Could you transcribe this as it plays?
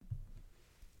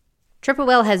Triple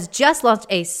Whale has just launched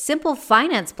a simple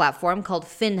finance platform called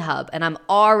FinHub, and I'm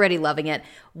already loving it.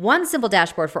 One simple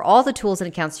dashboard for all the tools and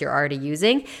accounts you're already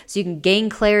using, so you can gain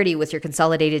clarity with your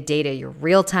consolidated data, your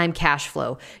real-time cash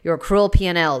flow, your accrual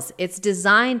P&Ls. It's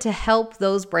designed to help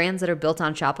those brands that are built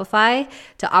on Shopify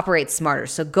to operate smarter.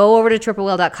 So go over to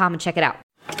triplewhale.com and check it out.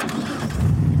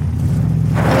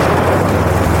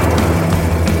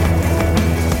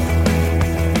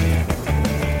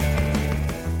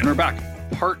 And we're back.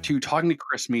 Part 2, talking to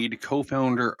Chris Meade,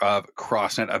 co-founder of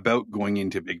CrossNet, about going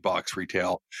into big box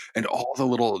retail and all the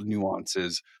little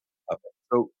nuances of it.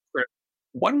 So, Chris,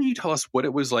 why don't you tell us what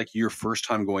it was like your first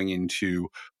time going into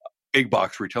big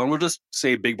box retail? And we'll just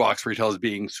say big box retail as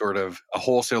being sort of a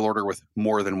wholesale order with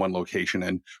more than one location,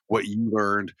 and what you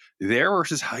learned there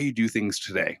versus how you do things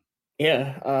today.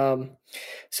 Yeah.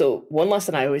 So one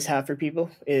lesson I always have for people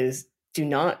is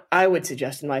I would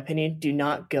suggest, in my opinion, do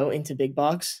not go into big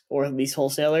box or these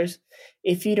wholesalers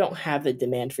if you don't have the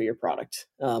demand for your product.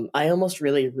 I almost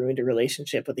really ruined a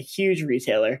relationship with a huge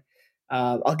retailer.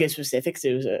 I'll give specifics.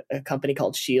 It was a company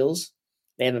called Shields.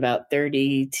 They have about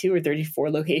 32 or 34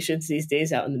 locations these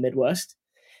days out in the Midwest.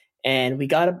 And we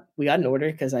got an order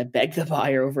because I begged the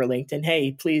buyer over LinkedIn,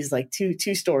 hey, please, like two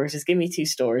stores, just give me 2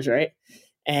 stores, right?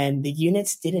 And the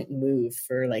units didn't move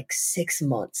for like 6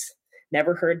 months.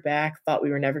 Never heard back, thought we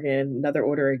were never going to get another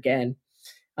order again.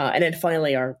 And then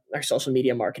finally our social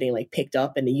media marketing like picked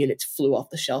up and the units flew off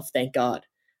the shelf, thank God.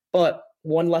 But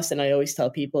one lesson I always tell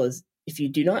people is if you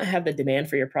do not have the demand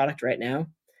for your product right now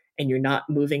and you're not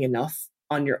moving enough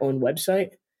on your own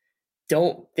website,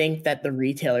 don't think that the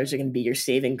retailers are going to be your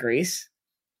saving grace,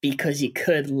 because you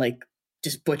could like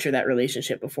just butcher that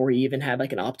relationship before you even had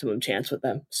like an optimum chance with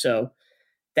them. So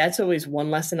that's always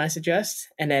one lesson I suggest.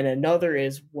 And then another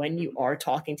is when you are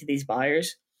talking to these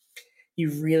buyers, you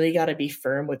really got to be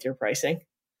firm with your pricing.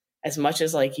 As much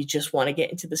as like you just want to get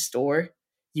into the store,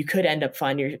 you could end up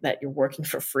finding that you're working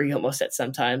for free almost at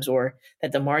sometimes, or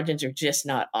that the margins are just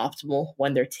not optimal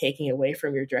when they're taking away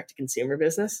from your direct to consumer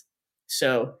business.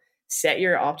 So set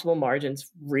your optimal margins,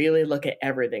 really look at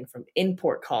everything from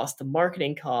import cost to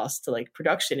marketing costs to like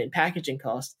production and packaging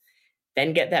costs,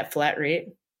 then get that flat rate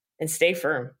and stay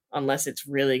firm unless it's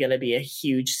really going to be a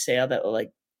huge sale that will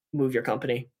like move your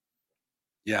company.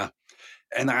 Yeah.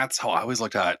 And that's how I always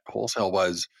looked at wholesale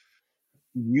was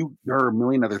there are a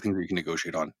million other things that you can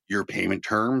negotiate on. Your payment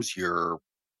terms, your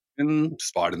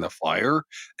spot in the flyer,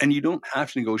 and you don't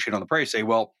have to negotiate on the price. Say,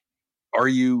 well, do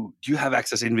you have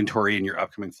excess inventory in your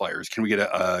upcoming flyers? Can we get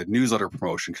a newsletter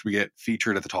promotion? Can we get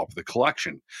featured at the top of the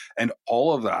collection? And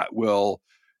all of that will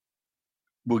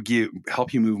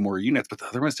help you move more units. But the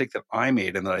other mistake that I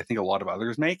made, and that I think a lot of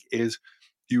others make, is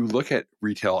you look at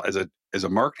retail as a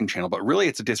marketing channel, but really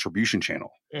it's a distribution channel.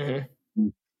 Mm-hmm.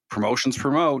 Promotions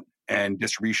promote and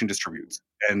distribution distributes.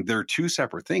 And they're 2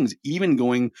 separate things. Even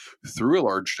going through a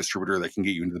large distributor that can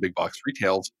get you into the big box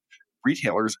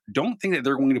retailers don't think that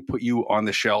they're going to put you on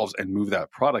the shelves and move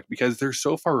that product because they're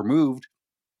so far removed.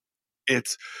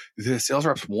 It's the sales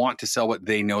reps want to sell what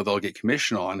they know they'll get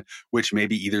commission on, which may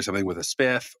be either something with a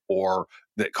spiff or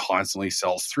that constantly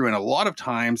sells through. And a lot of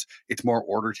times it's more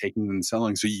order taking than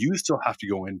selling. So you still have to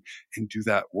go in and do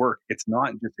that work. It's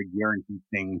not just a guaranteed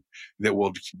thing that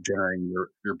will keep generating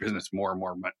your business more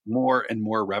and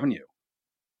more revenue.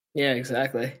 Yeah,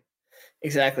 exactly.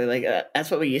 Like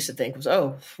that's what we used to think was,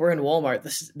 oh, we're in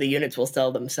Walmart, the units will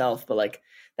sell themselves. But like,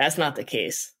 that's not the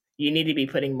case. You need to be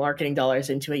putting marketing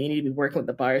dollars into it. You need to be working with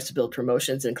the buyers to build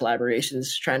promotions and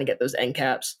collaborations, trying to get those end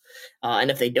caps. And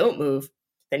if they don't move,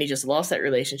 then you just lost that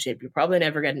relationship. You probably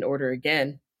never get an order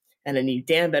again. And then you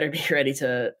damn better be ready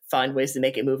to find ways to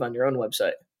make it move on your own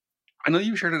website. I know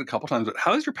you've shared it a couple times, but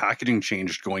how has your packaging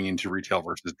changed going into retail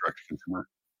versus direct to consumer?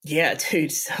 Yeah,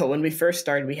 dude. So when we first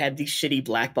started, we had these shitty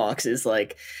black boxes.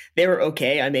 Like they were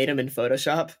okay. I made them in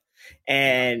Photoshop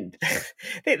and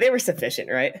they were sufficient,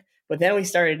 right? But then we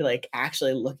started like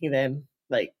actually looking at them.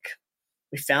 Like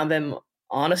we found them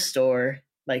on a store.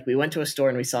 Like we went to a store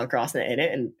and we saw CrossNet in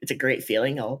it, and it's a great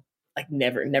feeling. I'll like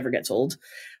never gets old.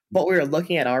 But we were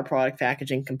looking at our product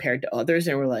packaging compared to others,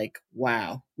 and we're like,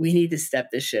 wow, we need to step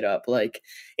this shit up. Like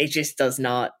it just does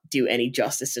not do any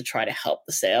justice to try to help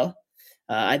the sale.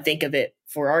 I think of it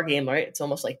for our game, right? It's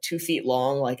almost like 2 feet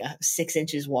long, like 6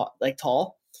 inches like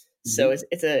tall. Mm-hmm. So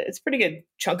it's a pretty good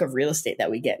chunk of real estate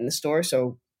that we get in the store.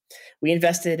 So we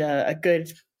invested a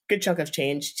good chunk of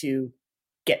change to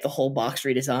get the whole box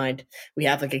redesigned. We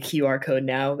have like a QR code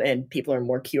now, and people are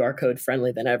more QR code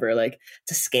friendly than ever, like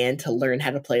to scan to learn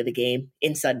how to play the game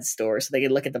inside the store. So they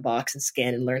can look at the box and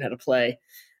scan and learn how to play.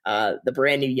 The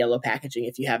brand new yellow packaging,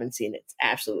 if you haven't seen it, it's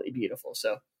absolutely beautiful.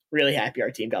 So really happy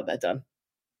our team got that done.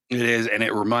 It is, and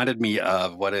it reminded me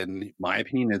of what, in my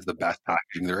opinion, is the best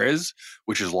packaging there is,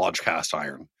 which is Lodge Cast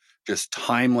Iron. Just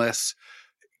timeless,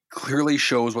 clearly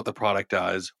shows what the product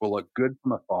does, will look good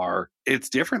from afar. It's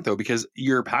different though, because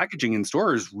your packaging in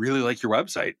stores really like your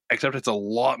website, except it's a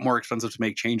lot more expensive to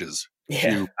make changes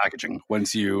to packaging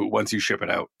once you ship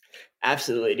it out.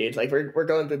 Absolutely, dude. Like we're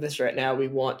going through this right now. We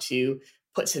want to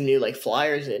put some new like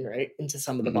flyers in, right, into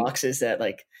some of the boxes that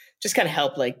like just kind of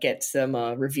help like get some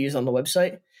reviews on the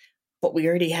website. But we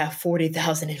already have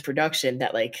 40,000 in production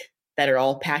that are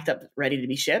all packed up, ready to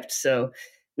be shipped. So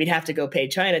we'd have to go pay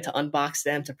China to unbox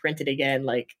them, to print it again.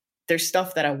 Like there's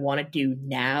stuff that I want to do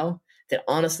now that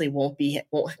honestly won't be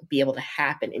able to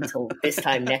happen until this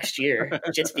time next year,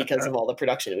 just because of all the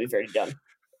production that we've already done.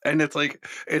 And it's like,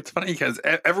 it's funny because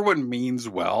everyone means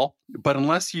well, but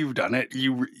unless you've done it,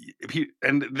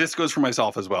 and this goes for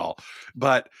myself as well,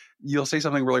 but you'll say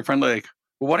something really friendly, like,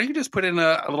 well, why don't you just put in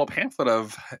a little pamphlet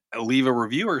of leave a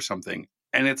review or something?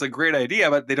 And it's a great idea,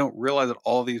 but they don't realize that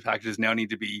all of these packages now need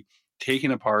to be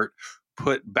taken apart,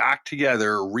 put back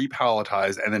together,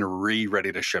 repalletized, and then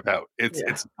ready to ship out.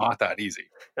 It's not that easy.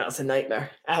 No, it's a nightmare.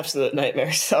 Absolute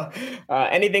nightmare. So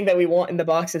anything that we want in the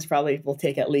boxes probably will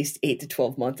take at least 8 to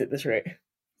 12 months at this rate.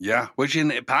 Yeah, which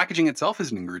in packaging itself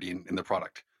is an ingredient in the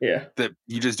product. Yeah. That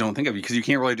you just don't think of, because you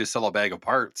can't really just sell a bag of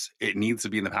parts. It needs to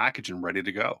be in the package and ready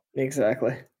to go.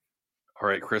 Exactly. All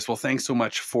right, Chris. Well, thanks so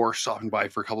much for stopping by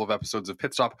for a couple of episodes of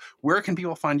Pit Stop. Where can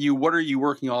people find you? What are you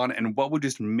working on? And what would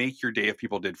just make your day if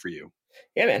people did for you?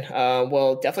 Yeah, man.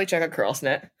 Well, definitely check out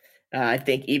CrossNet. I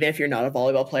think even if you're not a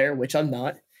volleyball player, which I'm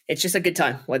not, it's just a good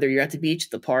time. Whether you're at the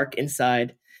beach, the park,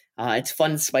 inside, it's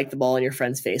fun to spike the ball in your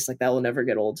friend's face. Like that will never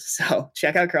get old. So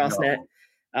check out CrossNet.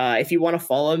 No. If you want to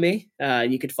follow me,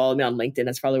 you could follow me on LinkedIn.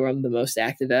 That's probably where I'm the most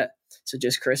active at. So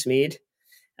just Chris Mead.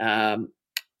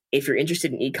 If you're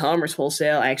interested in e-commerce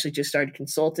wholesale, I actually just started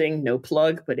consulting. No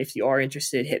plug, but if you are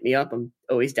interested, hit me up. I'm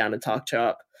always down to talk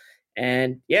shop.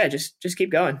 And yeah, just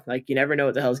keep going. Like you never know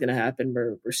what the hell is going to happen.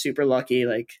 We're super lucky.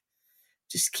 Like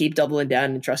just keep doubling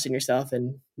down and trusting yourself,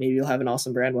 and maybe you'll have an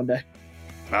awesome brand one day.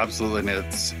 Absolutely. And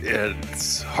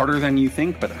it's harder than you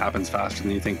think, but it happens faster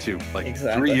than you think too. Like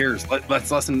exactly. 3 years, that's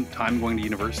less than time going to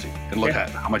university, and look at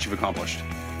how much you've accomplished.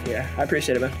 Yeah, I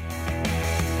appreciate it, man.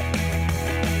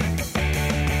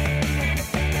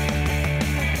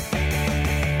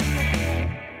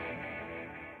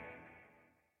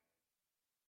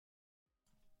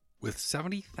 With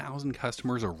 70,000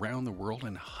 customers around the world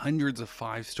and hundreds of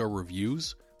 5-star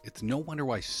reviews, it's no wonder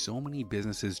why so many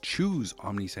businesses choose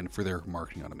Omnisend for their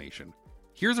marketing automation.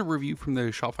 Here's a review from the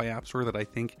Shopify App Store that I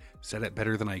think said it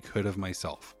better than I could have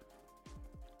myself.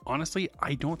 Honestly,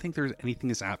 I don't think there's anything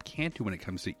this app can't do when it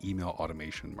comes to email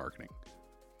automation and marketing.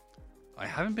 I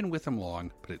haven't been with them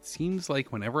long, but it seems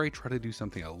like whenever I try to do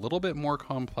something a little bit more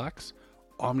complex,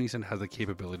 Omnisend has the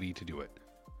capability to do it.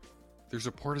 Their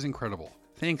support is incredible.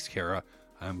 Thanks, Kara.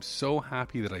 I'm so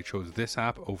happy that I chose this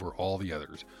app over all the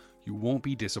others. You won't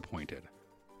be disappointed.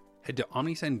 Head to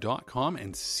omnisend.com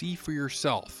and see for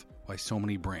yourself why so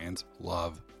many brands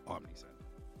love Omnisend.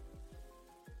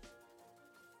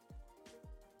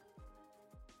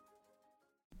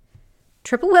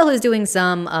 Triple Whale is doing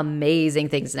some amazing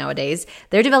things nowadays.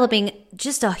 They're developing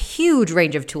just a huge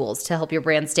range of tools to help your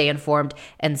brand stay informed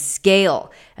and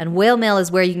scale. And Whale Mail is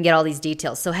where you can get all these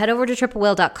details. So head over to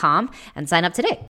triplewhale.com and sign up today.